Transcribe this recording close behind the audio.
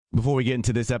Before we get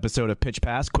into this episode of Pitch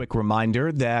Pass, quick reminder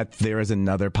that there is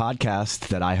another podcast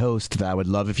that I host that I would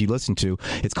love if you listen to.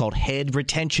 It's called Head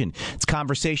Retention. It's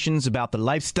conversations about the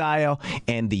lifestyle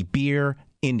and the beer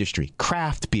industry,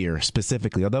 craft beer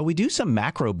specifically, although we do some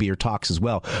macro beer talks as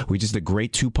well. We just did a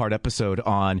great 2-part episode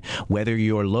on whether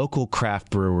your local craft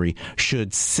brewery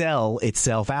should sell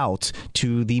itself out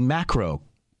to the macro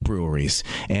breweries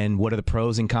and what are the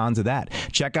pros and cons of that.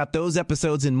 Check out those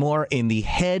episodes and more in the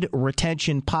Head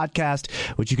Retention podcast,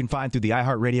 which you can find through the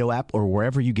iHeartRadio app or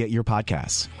wherever you get your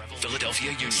podcasts.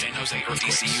 Philadelphia Union, San Jose or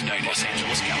DC United, Los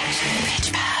Angeles Galaxy,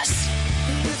 Pitch Pass,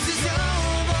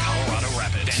 Colorado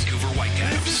Rapids, Vancouver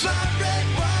Whitecaps,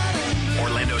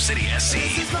 Orlando City SC,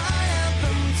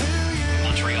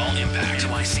 Montreal Impact,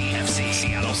 NYCFC,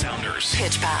 Seattle Sounders.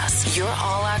 Pitch Pass, your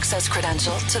all-access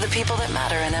credential to the people that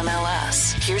matter in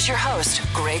MLS. Here's your host,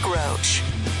 Greg Roach.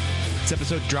 This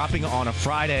episode dropping on a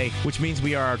Friday, which means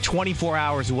we are 24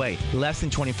 hours away, less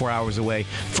than 24 hours away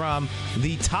from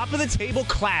the top of the table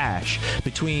clash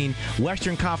between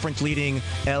Western Conference leading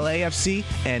LAFC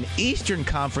and Eastern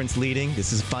Conference leading,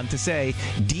 this is fun to say,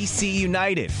 DC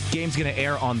United. Game's going to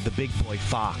air on the big boy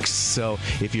Fox. So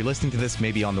if you're listening to this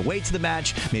maybe on the way to the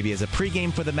match, maybe as a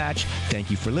pregame for the match,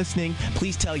 thank you for listening.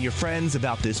 Please tell your friends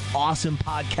about this awesome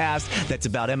podcast that's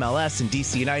about MLS and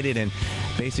DC United and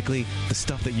basically the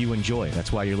stuff that you enjoy.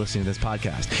 That's why you're listening to this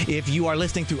podcast. If you are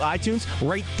listening through iTunes,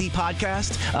 rate the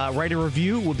podcast. Write a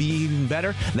review would be even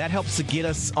better. That helps to get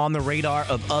us on the radar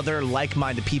of other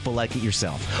like-minded people like it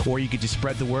yourself. Or you could just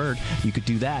spread the word. You could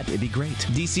do that. It'd be great.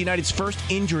 DC United's first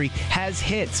injury has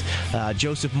hit.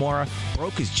 Joseph Mora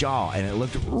broke his jaw, and it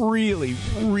looked really,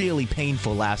 really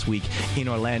painful last week in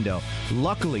Orlando.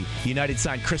 Luckily, United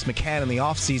signed Chris McCann in the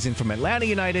offseason from Atlanta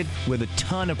United with a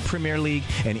ton of Premier League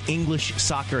and English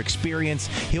soccer experience.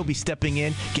 He'll be stepping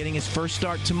in, getting his first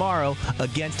start tomorrow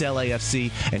against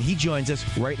LAFC, and he joins us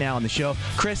right now on the show.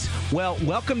 Chris, well,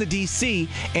 welcome to DC,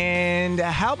 and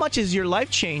how much has your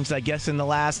life changed, I guess, in the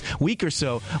last week or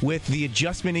so with the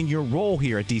adjustment in your role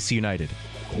here at DC United?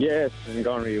 Yeah, it's been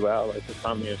going really well. Like, the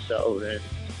family is settled in,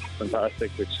 fantastic,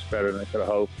 which is better than I could have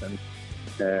hoped, and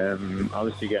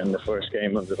obviously getting the first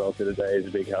game of the both of the day is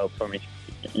a big help for me.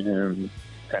 Kind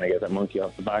of get that monkey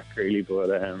off the back, really,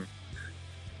 but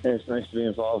it's nice to be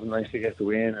involved and nice to get the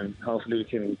win, and hopefully we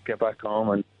can get back home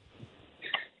and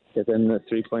get in the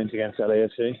 3 points against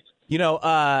LAFC. You know,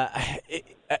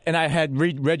 and I had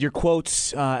read your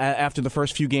quotes after the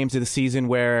first few games of the season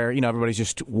where, you know, everybody's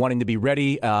just wanting to be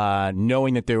ready,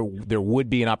 knowing that there would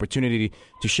be an opportunity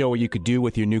to show what you could do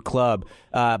with your new club.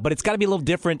 But it's got to be a little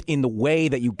different in the way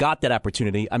that you got that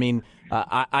opportunity. I mean,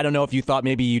 I don't know if you thought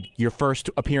maybe your first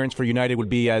appearance for United would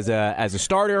be as a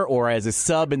starter or as a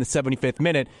sub in the 75th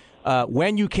minute.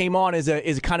 When you came on is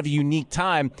a kind of a unique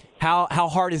time. How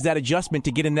hard is that adjustment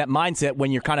to get in that mindset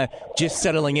when you're kind of just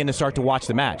settling in to start to watch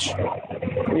the match?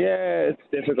 Yeah, it's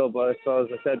difficult, but I suppose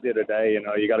I said the other day, you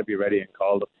know, you got to be ready and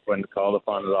when called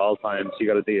upon at all times. You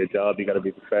got to do your job. You got to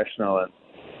be professional, and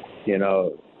you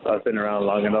know, I've been around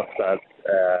long enough that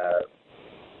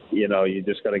you know, you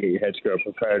just got to get your head screwed up,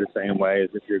 prepare the same way as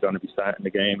if you're going to be starting the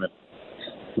game. And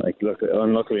like, look,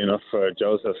 unluckily enough for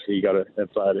Joseph, he got a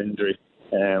bad injury,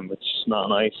 which is not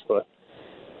nice, but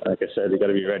like I said, you got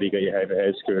to be ready, get your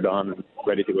head screwed on, and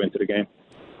ready to go into the game.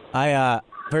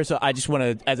 First of all, I just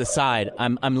want to, as a side,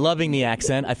 I'm loving the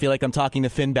accent. I feel like I'm talking to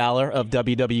Finn Balor of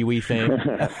WWE fame.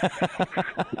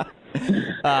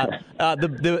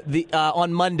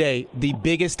 On Monday, the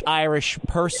biggest Irish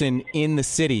person in the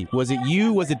city. Was it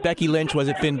you? Was it Becky Lynch? Was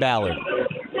it Finn Balor?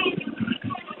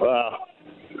 Well,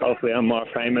 hopefully I'm more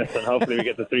famous, and hopefully we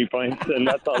get the 3 points, and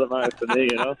that's all that matters to me,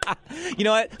 you know? You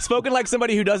know what? Spoken like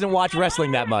somebody who doesn't watch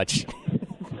wrestling that much.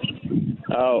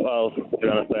 Oh, well, to be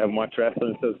honest, I haven't watched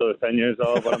wrestling since I was 10 years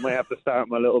old, but I might have to start with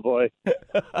my little boy.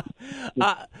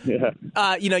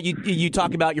 Yeah. You know, you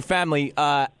talk about your family.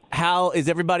 How is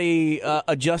everybody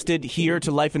adjusted here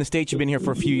to life in the States? You've been here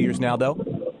for a few years now, though.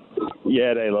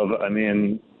 Yeah, they love it. I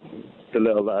mean, the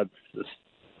little lad's just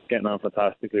getting on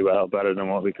fantastically well, better than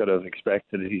what we could have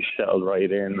expected. He's settled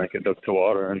right in like a duck to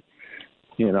water, and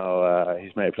you know,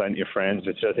 he's made plenty of friends,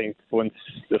 which I think once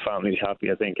the family's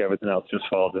happy, I think everything else just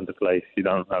falls into place. You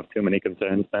don't have too many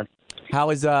concerns then.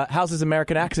 How's his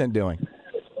American accent doing?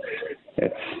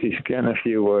 He's getting a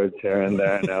few words here and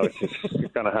there now. It's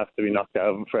just going to have to be knocked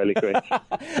out fairly quick.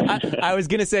 I was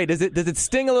going to say, does it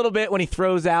sting a little bit when he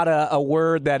throws out a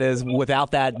word that is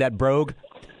without that brogue?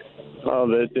 Well,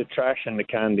 the trash and the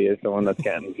candy is the one that's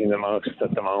getting me the most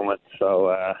at the moment.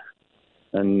 So,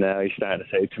 And now he's starting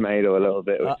to say tomato a little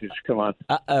bit, which is, come on,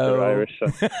 uh-oh. Irish.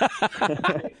 So.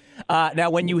 Now,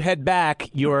 when you head back,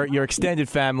 your extended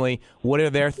family, what are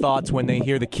their thoughts when they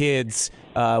hear the kids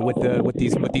with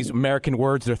these American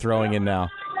words they're throwing in now?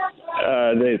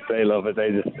 They love it.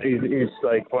 He's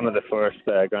like one of the first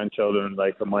grandchildren.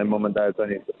 Like my mum and dad's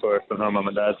only the first, and her mum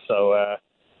and dad. So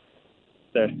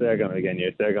they're going to get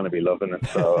used. They're going to be loving it.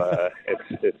 So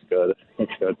it's good.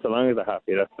 It's good. So long as they're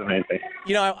happy, that's the main thing.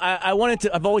 You know,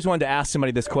 I've always wanted to ask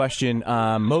somebody this question.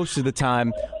 Most of the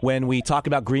time, when we talk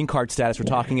about green card status, we're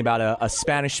talking about a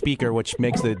Spanish speaker, which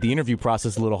makes the interview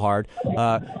process a little hard.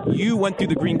 You went through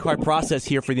the green card process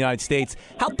here for the United States.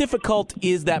 How difficult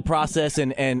is that process,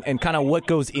 and kind of what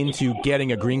goes into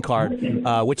getting a green card,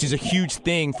 which is a huge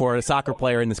thing for a soccer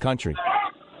player in this country?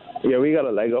 Yeah, we got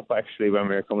a leg up actually when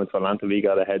we were coming to Atlanta. We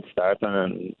got a head start on,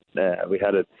 and we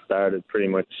had it started pretty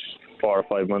much 4 or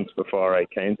 5 months before I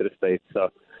came to the States. So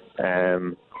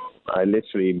I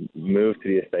literally moved to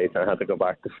the States and I had to go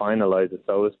back to finalise it.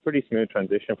 So it was a pretty smooth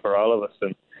transition for all of us,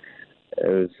 and it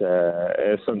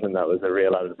was something that was a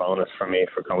real added bonus for me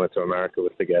for coming to America,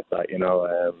 was to get that. You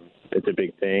know, it's a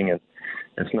big thing, and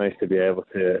it's nice to be able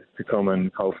to come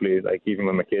and hopefully, like, even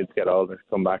when my kids get older,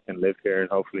 come back and live here, and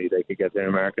hopefully they could get their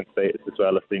American status as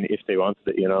well if they wanted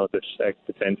it. You know, there's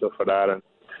potential for that, and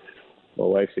my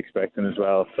wife's expecting as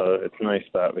well. So it's nice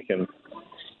that we can,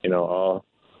 you know, all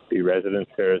be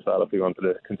residents here as well if we wanted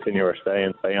to continue our stay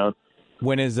and stay on.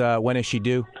 When is she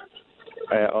due?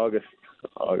 August.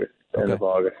 End of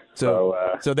August. So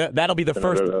that'll be the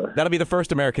first. That'll be the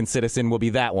first American citizen. Will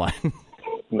be that one.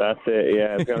 That's it.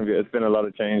 Yeah, it's been a lot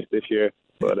of change this year,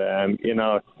 but you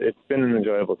know, it's been an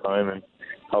enjoyable time, and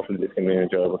hopefully this can be an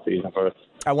enjoyable season for us.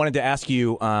 I wanted to ask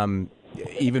you,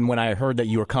 even when I heard that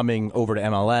you were coming over to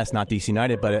MLS, not DC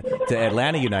United, but to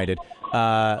Atlanta United,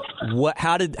 how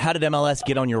did MLS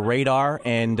get on your radar,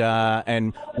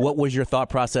 and what was your thought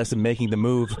process in making the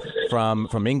move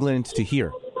from England to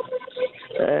here?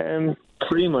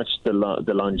 Pretty much the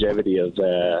longevity of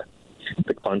the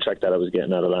contract that I was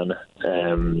getting at Atlanta.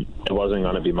 It wasn't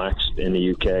going to be matched in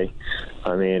the UK.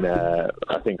 I mean,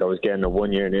 I think I was getting a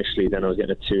 1 year initially, then I was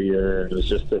getting a 2 year. It was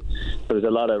just there was a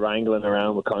lot of wrangling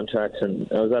around with contracts, and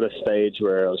I was at a stage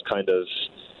where I was kind of,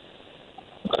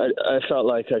 I felt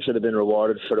like I should have been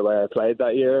rewarded for the way I played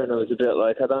that year, and I was a bit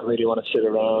like, I don't really want to sit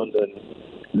around and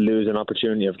lose an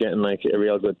opportunity of getting like a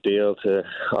real good deal to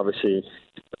obviously,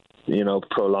 you know,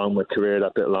 prolong my career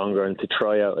that bit longer and to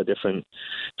try out a different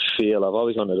feel. I've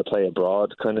always wanted to play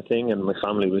abroad kind of thing, and my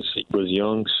family was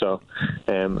young, so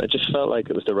I just felt like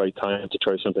it was the right time to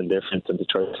try something different and to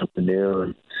try something new,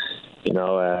 and, you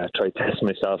know, try to test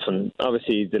myself. And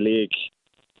obviously the league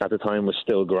at the time was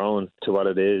still growing to what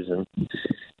it is, and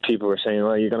people were saying,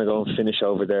 well, you're going to go and finish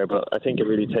over there, but I think it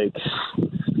really takes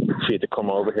for you to come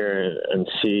over here and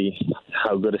see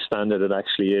how good a standard it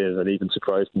actually is. It even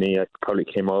surprised me. I probably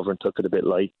came over and took it a bit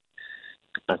light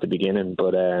at the beginning,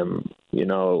 but you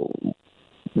know,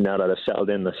 now that I've settled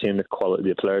in, I've seen the quality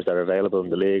of players that are available in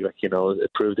the league. Like, you know,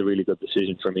 it proved a really good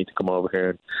decision for me to come over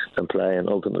here and play, and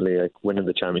ultimately, like, winning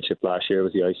the championship last year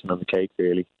was the icing on the cake,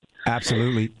 really.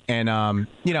 Absolutely. And,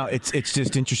 you know, it's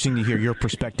just interesting to hear your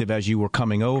perspective as you were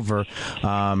coming over.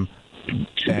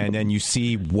 And then you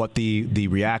see what the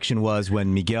reaction was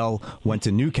when Miguel went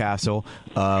to Newcastle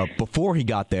before he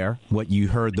got there, what you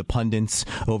heard the pundits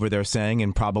over there saying,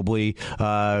 and probably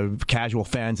casual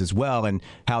fans as well, and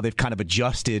how they've kind of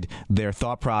adjusted their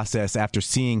thought process after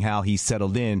seeing how he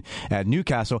settled in at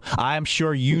Newcastle. I'm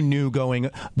sure you knew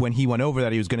when he went over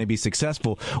that he was going to be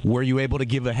successful. Were you able to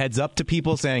give a heads up to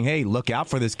people saying, hey, look out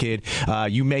for this kid?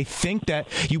 You may think that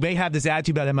you may have this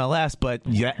attitude about MLS, but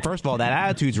first of all, that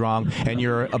attitude's wrong, and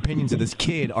your opinions of this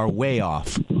kid are way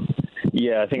off.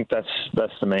 Yeah, I think that's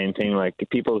the main thing. Like,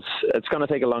 it's going to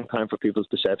take a long time for people's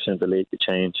perception of the league to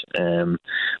change.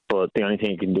 But the only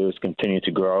thing you can do is continue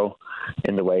to grow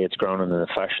in the way it's grown and in the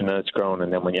fashion that it's grown.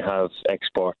 And then when you have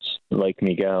exports like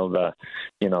Miguel that,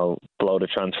 you know, blow the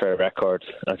transfer record,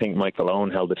 I think Michael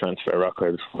Owen held the transfer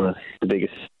record, one of the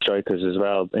biggest strikers as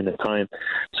well in the time.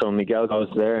 So Miguel goes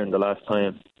there, and the last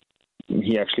time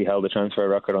he actually held the transfer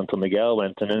record until Miguel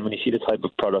went. And then when you see the type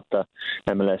of product that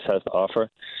MLS has to offer,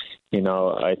 you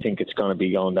know, I think it's going to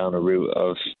be going down a route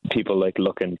of people like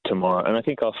looking to more. And I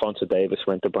think Alphonso Davies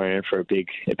went to Bayern for a big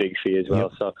fee as well.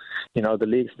 Yep. So, you know, the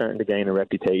league's starting to gain a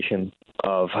reputation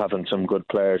of having some good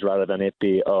players rather than it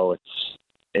be,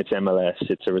 it's MLS,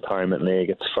 it's a retirement league,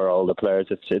 it's for all the players.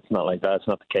 It's not like that. It's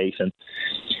not the case. And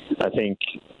I think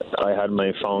I had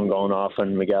my phone going off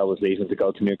and Miguel was leaving to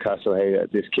go to Newcastle. Hey,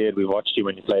 this kid, we watched you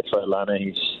when you played for Atlanta.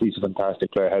 He's a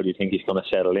fantastic player. How do you think he's going to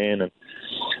settle in? And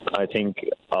I think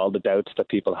all the doubts that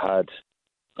people had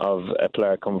of a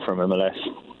player coming from MLS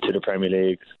to the Premier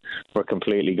League were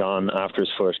completely gone after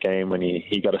his first game when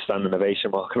he got a standing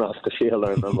ovation walking off the field.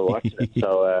 I remember watching it.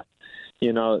 So,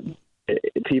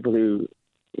 people who,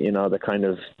 they're kind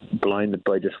of blinded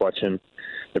by just watching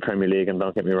the Premier League, and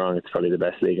don't get me wrong, it's probably the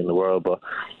best league in the world, but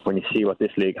when you see what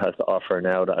this league has to offer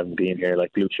now that I've been here,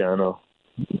 like Luciano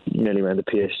nearly went to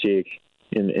PSG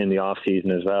in the off season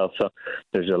as well, so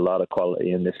there's a lot of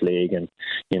quality in this league, and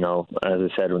as I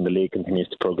said, when the league continues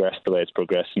to progress the way it's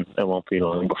progressing, it won't be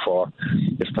long before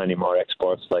there's plenty more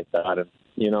exports like that, and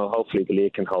hopefully the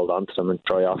league can hold on to them and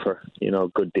try offer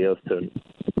good deals to them,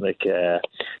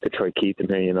 to try keep them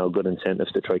here, good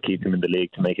incentives to try keep them in the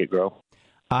league to make it grow.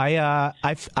 I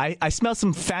smell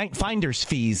some finder's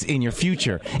fees in your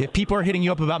future. If people are hitting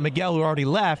you up about Miguel, who already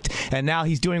left, and now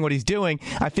he's doing what he's doing,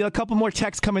 I feel a couple more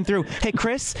texts coming through. Hey,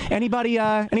 Chris, anybody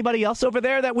else over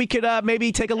there that we could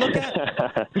maybe take a look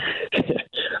at?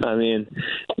 I mean,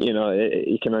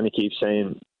 you can only keep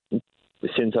saying,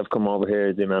 since I've come over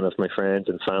here, the amount of my friends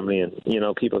and family and,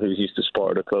 people who's used to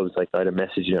support the clubs, like either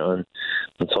message you on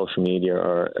social media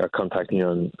or contacting you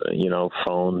on,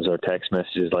 phones or text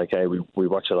messages like, hey, we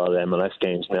watch a lot of MLS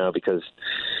games now because,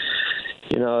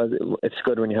 it's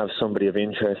good when you have somebody of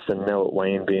interest, and now with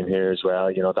Wayne being here as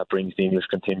well, that brings the English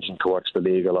contingent to watch the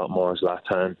league a lot more.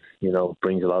 Zlatan,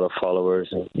 brings a lot of followers,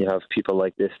 and you have people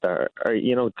like this that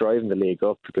are driving the league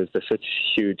up because they're such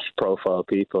huge profile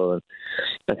people, and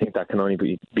I think that can only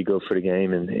be good for the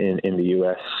game in the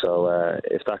US. So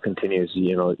if that continues,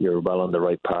 you're well on the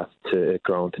right path to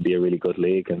growing to be a really good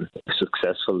league and a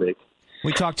successful league.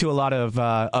 We talked to a lot of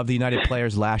the United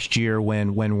players last year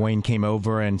when Wayne came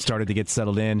over and started to get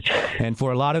settled in. And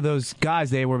for a lot of those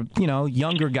guys, they were,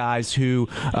 younger guys who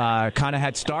kind of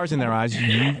had stars in their eyes.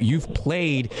 You've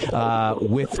played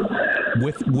with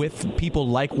people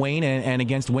like Wayne and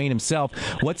against Wayne himself.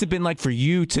 What's it been like for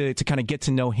you to kind of get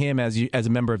to know him as a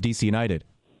member of DC United?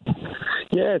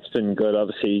 Yeah, it's been good.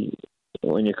 Obviously,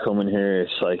 when you come in here,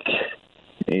 it's like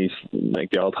he's like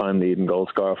the all-time leading goal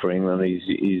scorer for England.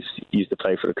 He's used to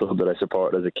play for the club that I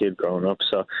supported as a kid growing up.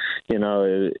 So,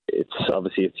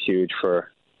 it's huge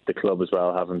for the club as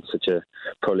well, having such a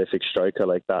prolific striker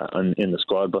like that in the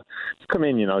squad. But to come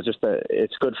in,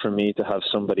 it's good for me to have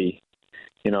somebody,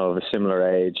 of a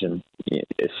similar age and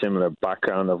a similar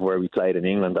background of where we played in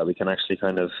England, that we can actually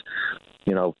kind of,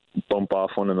 bump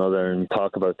off one another and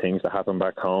talk about things that happen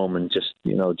back home and just,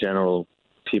 general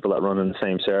people that run in the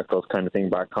same circles kind of thing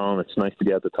back home. It's nice to be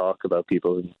able to talk about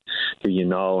people who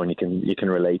and you can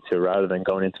relate to, rather than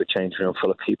going into a change room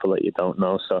full of people that you don't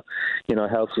know. So, it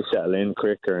helps you settle in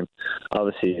quicker, and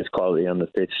obviously his quality on the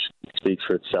pitch speaks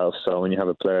for itself. So when you have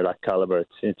a player that caliber,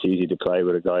 it's easy to play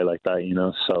with a guy like that,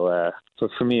 So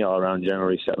for me, all around,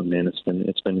 generally settling in,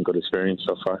 it's been a good experience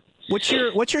so far. What's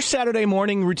your Saturday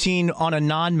morning routine on a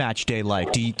non-match day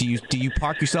like? Do you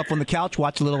park yourself on the couch,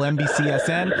 watch a little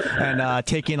NBCSN, and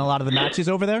take in a lot of the matches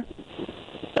over there?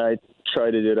 I try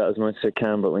to do that as much as I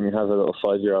can, but when you have a little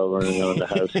 5-year-old running around the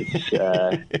house,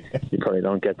 you probably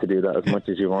don't get to do that as much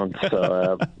as you want.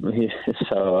 So,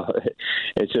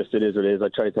 it is what it is. I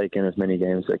try to take in as many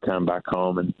games as I can back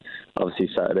home, and obviously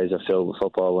Saturdays are filled with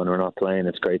football when we're not playing.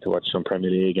 It's great to watch some Premier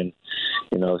League and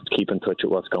keep in touch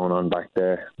with what's going on back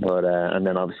there. But and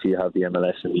then obviously you have the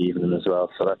MLS in the evening as well.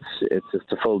 So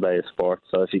it's a full day of sport.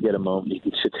 So if you get a moment, you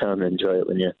can sit down and enjoy it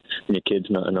when your kid's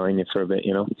not annoying you for a bit.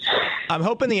 I'm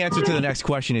hoping the answer to the next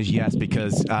question is yes,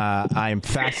 because I am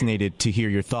fascinated to hear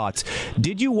your thoughts.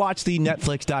 Did you watch the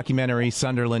Netflix documentary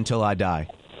Sunderland Till I Die?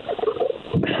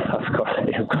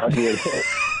 Of course.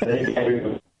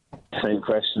 Same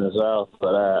question as well,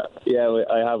 but I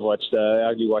have watched. I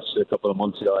actually watched it a couple of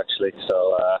months ago, actually.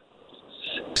 So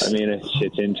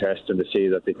it's interesting to see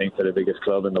that they think they're the biggest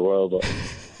club in the world, but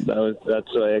that's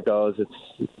the way it goes.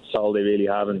 It's all they really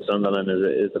have in Sunderland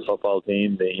is the football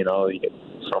team.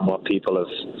 From what people have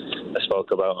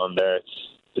spoke about on there, it's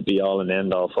the be all and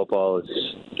end all football.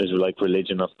 There's like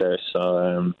religion up there,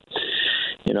 so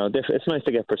it's nice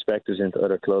to get perspectives into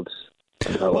other clubs.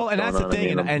 Well, and that's the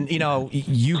thing, and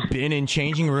you've been in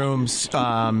changing rooms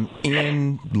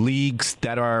in leagues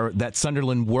that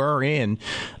Sunderland were in.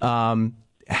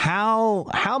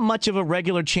 How much of a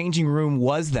regular changing room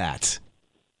was that?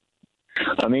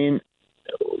 I mean,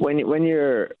 when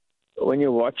you're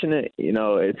watching it,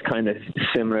 it's kind of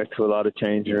similar to a lot of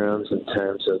changing rooms in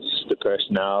terms of the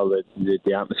personnel,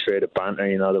 the atmosphere, the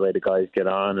banter, the way the guys get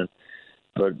on.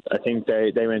 But I think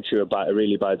they went through a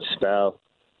really bad spell.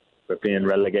 Being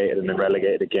relegated and then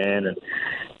relegated again, and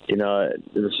there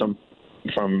was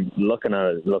from looking at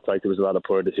it looked like there was a lot of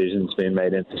poor decisions being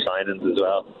made into signings as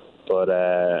well. but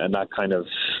and that kind of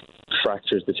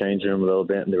fractures the changing room a little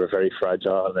bit, and they were very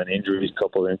fragile, and then injuries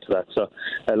coupled into that. So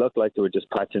it looked like they were just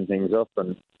patching things up,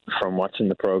 and from watching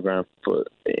the program. But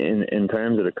in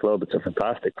terms of the club, it's a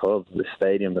fantastic club. The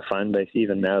stadium, the fan base,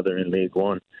 even now they're in League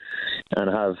One, and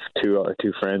I have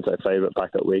two friends I played with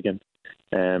back at Wigan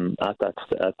at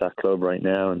that club right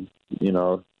now, and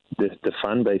the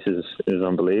fan base is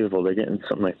unbelievable. They're getting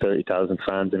something like 30,000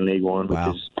 fans in League One,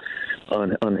 wow, which is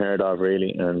unheard of,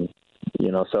 really. And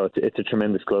so it's a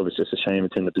tremendous club. It's just a shame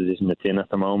it's in the position it's in at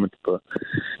the moment. But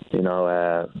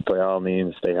by all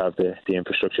means, they have the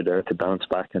infrastructure there to bounce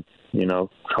back and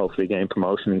hopefully gain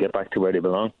promotion and get back to where they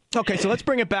belong. Okay, so let's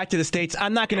bring it back to the States.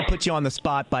 I'm not going to put you on the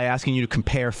spot by asking you to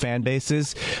compare fan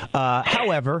bases.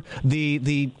 However,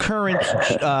 the current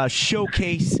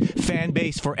showcase fan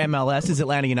base for MLS is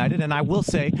Atlanta United, and I will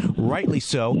say, rightly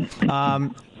so.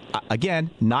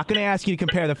 Again, not going to ask you to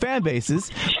compare the fan bases,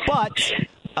 but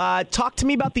talk to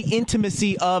me about the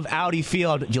intimacy of Audi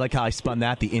Field. Do you like how I spun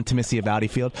that? The intimacy of Audi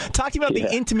Field. Talk to me about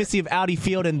the intimacy of Audi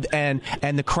Field and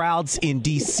the crowds in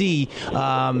D.C.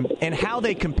 And how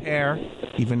they compare,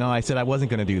 even though I said I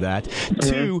wasn't going to do that,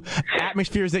 to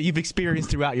atmospheres that you've experienced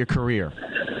throughout your career.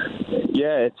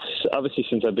 Yeah, it's obviously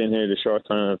since I've been here, the short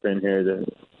time I've been here, the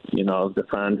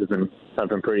fans have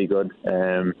been pretty good.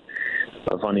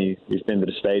 We've been to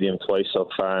the stadium twice so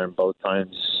far, and both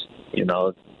times,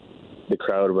 the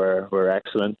crowd were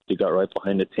excellent. They got right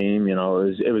behind the team. It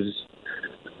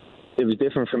was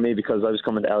different for me because I was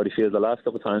coming to Audi Field the last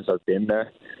couple of times I've been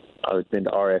there. I've been to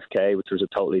RFK, which was a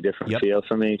totally different feel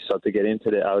for me. So to get into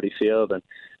the Audi Field and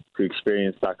to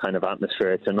experience that kind of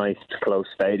atmosphere, it's a nice close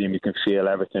stadium. You can feel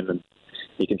everything and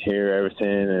you can hear everything,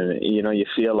 and you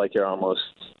feel like you're almost.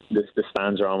 The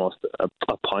stands are almost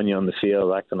upon you on the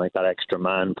field, acting like that extra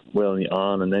man willing you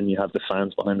on, and then you have the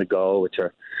fans behind the goal, which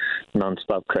are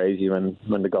non-stop crazy. When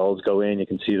the goals go in, you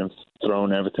can see them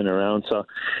throwing everything around. So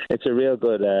it's a real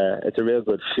good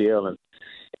feel. And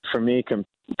for me,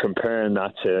 comparing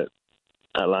that to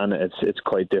Atlanta, it's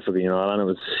quite difficult. Atlanta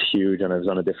was huge and it was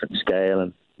on a different scale,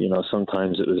 and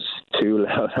sometimes it was too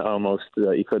loud almost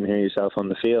that you couldn't hear yourself on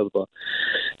the field. But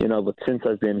since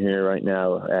I've been here right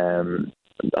now,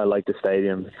 I like the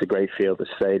stadium. It's a great feel to the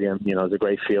stadium. It's a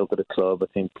great feel to the club. I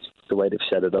think the way they've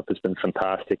set it up has been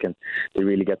fantastic, and they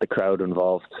really get the crowd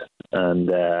involved. And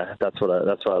that's what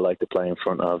I like to play in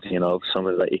front of.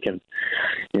 Somewhere that you can,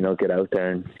 get out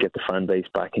there and get the fan base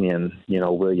backing you and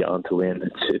will you on to win.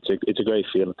 It's a great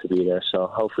feeling to be there. So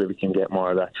hopefully we can get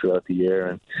more of that throughout the year,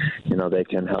 and they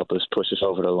can help us push us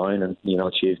over the line and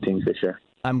achieve things this year.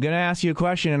 I'm going to ask you a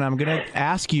question, and I'm going to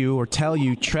ask you or tell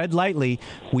you, tread lightly.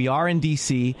 We are in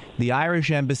D.C. The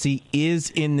Irish Embassy is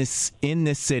in this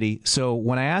city. So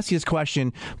when I ask you this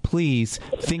question, please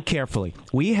think carefully.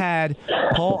 We had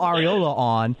Paul Arriola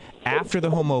on after the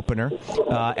home opener,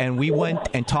 and we went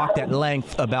and talked at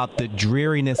length about the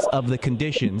dreariness of the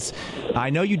conditions. I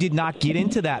know you did not get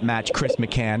into that match, Chris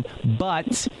McCann,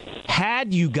 but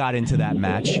had you got into that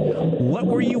match, what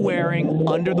were you wearing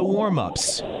under the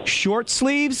warm-ups? Short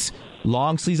sleeves?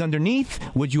 Long sleeves underneath?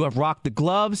 Would you have rocked the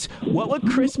gloves? What would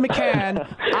Chris McCann,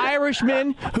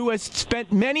 Irishman who has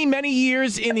spent many, many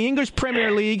years in the English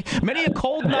Premier League, many a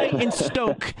cold night in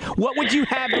Stoke, what would you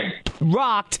have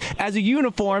rocked as a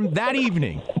uniform that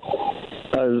evening?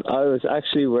 I was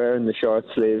actually wearing the short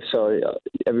sleeve, so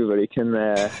everybody can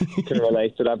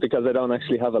relate to that, because I don't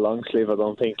actually have a long sleeve, I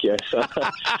don't think yet. So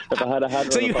if I had one,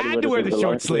 so you had to wear the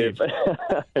short sleeve.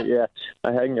 Yeah,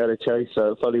 I hadn't got a choice,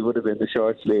 so it probably would have been the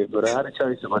short sleeve. But I had a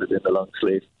choice, it would have been the long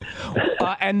sleeve.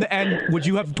 And would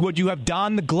you have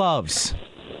donned the gloves?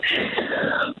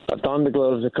 I've donned the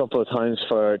gloves a couple of times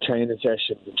for training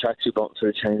sessions and tracksuit bottoms for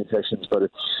the training sessions, but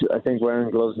I think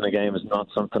wearing gloves in a game is not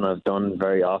something I've done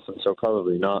very often, so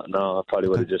probably not. No, I probably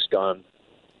would have just gone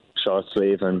short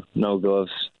sleeve and no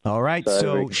gloves. All right,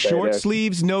 so short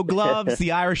sleeves, no gloves.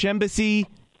 The Irish Embassy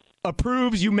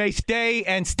approves. You may stay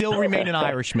and still remain an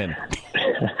Irishman.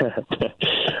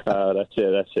 Oh, that's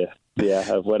it. Yeah,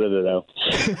 I've weathered it out.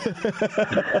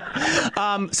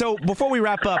 So before we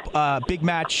wrap up, big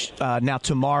match now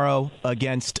tomorrow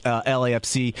against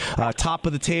LAFC. Top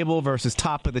of the table versus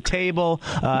top of the table.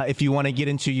 If you want to get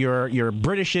into your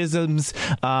Britishisms,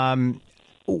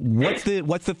 what's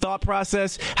the thought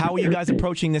process? How are you guys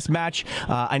approaching this match?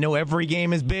 I know every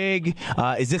game is big.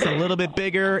 Is this a little bit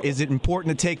bigger? Is it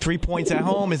important to take 3 points at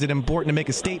home? Is it important to make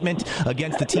a statement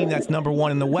against the team that's number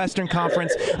one in the Western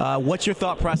Conference? What's your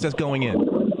thought process going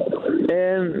in?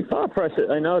 Thought process.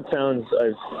 I know it sounds.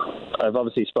 I've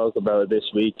obviously spoke about it this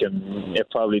week, and it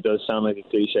probably does sound like a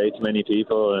cliche to many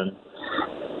people, and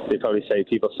they probably say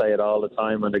people say it all the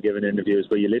time when they're giving interviews,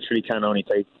 but you literally can only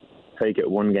take take it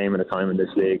one game at a time in this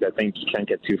league. I think you can't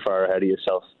get too far ahead of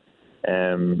yourself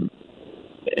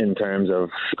in terms of,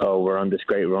 we're on this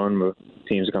great run,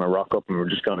 teams are going to rock up and we're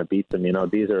just going to beat them.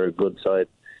 These are a good side.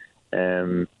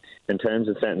 In terms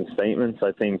of setting statements,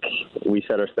 I think we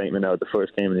set our statement out the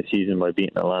first game of the season by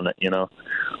beating Atlanta.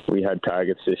 We had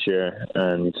targets this year,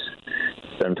 and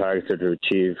them targets are to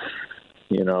achieve,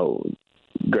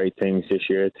 great things this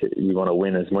year. We want to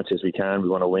win as much as we can. We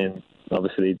want to win,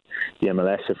 obviously, the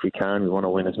MLS if we can. We want to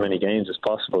win as many games as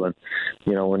possible. And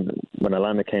when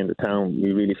Atlanta came to town,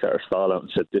 we really set our stall out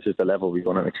and said, this is the level we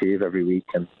want to achieve every week.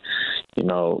 And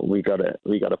we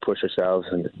gotta push ourselves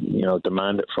and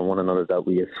demand it from one another that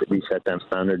we set them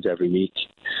standards every week.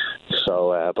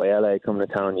 So by LA coming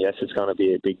to town, yes, it's going to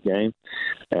be a big game.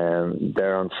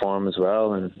 They're on form as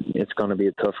well, and it's going to be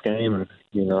a tough game.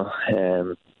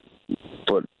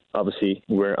 But obviously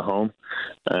we're at home,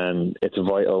 and it's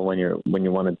vital when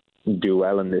you want to do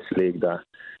well in this league that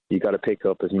you got to pick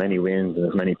up as many wins and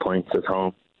as many points at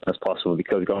home as possible,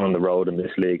 because going on the road in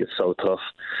this league is so tough.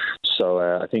 So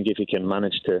I think if you can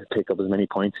manage to pick up as many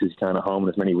points as you can at home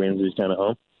and as many wins as you can at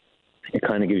home, it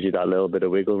kind of gives you that little bit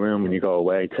of wiggle room when you go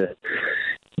away to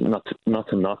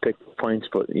not pick points,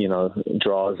 but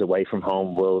draws away from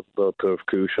home will prove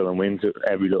crucial, and wins,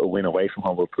 every little win away from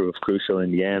home will prove crucial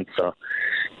in the end. So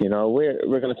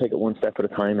we're going to take it one step at a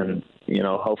time, and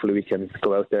hopefully we can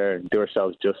go out there and do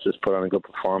ourselves justice, put on a good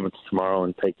performance tomorrow,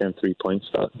 and take them 3 points.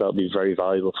 That'll be very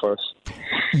valuable for us.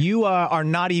 You are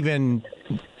not even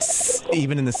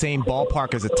in the same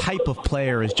ballpark as a type of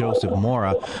player as Joseph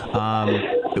Mora.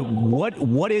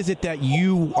 What is it that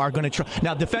you are going to try?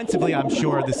 Now, defensively, I'm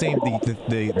sure the same.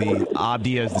 The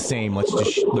idea is the same.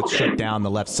 Let's shut down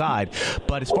the left side.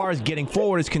 But as far as getting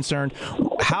forward is concerned,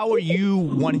 how are you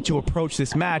wanting to approach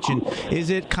this match? And is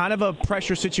it kind of a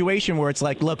pressure situation where it's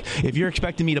like, look, if you're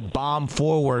expecting me to bomb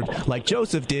forward like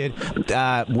Joseph did,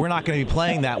 we're not going to be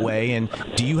playing that way? And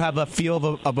do you have a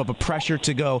feel of a pressure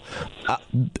to go?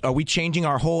 Are we changing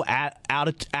our whole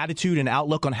attitude and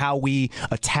outlook on how we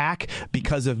attack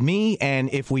because of me? And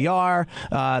if we are,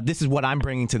 this is what I'm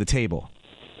bringing to the table.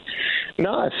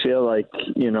 No, I feel like,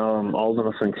 I'm old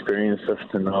enough and experienced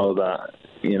enough to know that,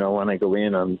 when I go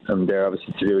in, I'm there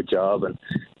obviously to do a job, and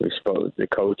the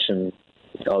coach and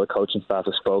all the coaching staff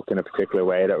have spoken in a particular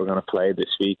way that we're going to play this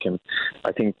week, and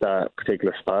I think that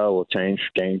particular style will change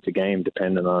game to game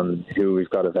depending on who we've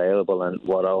got available and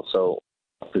what also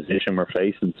position we're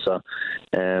facing. So,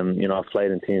 I've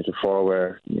played in teams before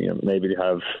where maybe they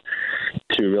have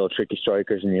two real tricky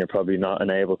strikers, and you're probably not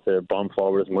unable to bomb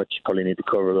forward as much. You probably need to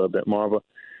cover a little bit more, but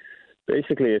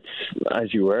basically it's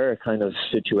as you were kind of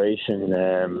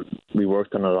situation. We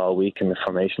worked on it all week in the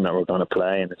formation that we're going to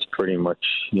play, and it's pretty much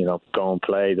go and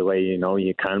play the way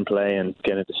you can play, and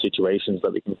get into situations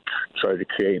that we can try to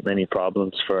create many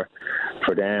problems for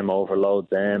them, overload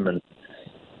them, and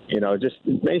just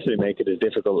basically make it as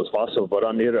difficult as possible. But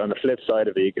on the flip side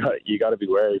of it, you got to be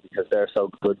wary, because they're so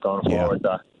good going forward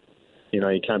that you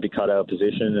can't be caught out of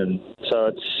position. And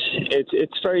so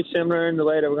it's very similar in the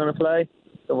way that we're going to play,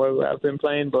 the way we have been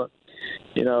playing. But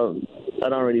I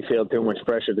don't really feel too much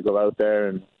pressure to go out there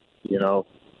and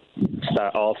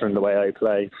start altering the way I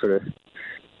play for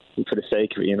the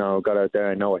sake of it. Got out there,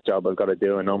 I know what job I've got to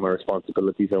do, I know my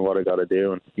responsibilities and what I got to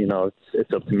do, and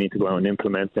it's up to me to go out and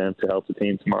implement them to help the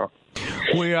team tomorrow.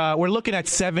 We're looking at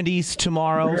 70s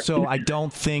tomorrow, so I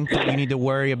don't think that you need to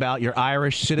worry about your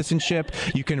Irish citizenship.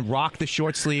 You can rock the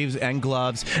short sleeves and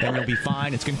gloves, and you'll be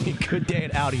fine. It's going to be a good day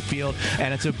at Audi Field,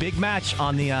 and it's a big match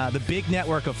on the big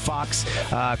network of Fox.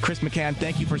 Chris McCann,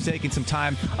 thank you for taking some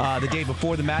time the day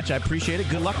before the match. I appreciate it.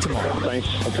 Good luck tomorrow. Thanks.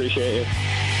 I appreciate it.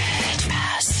 Pitch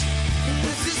Pass.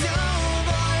 This is your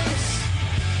voice.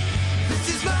 This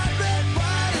is my red,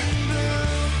 white, and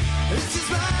blue. This is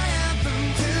my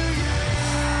anthem to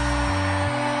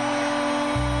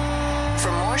you.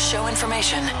 For more show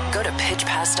information, go to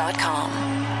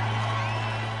pitchpass.com.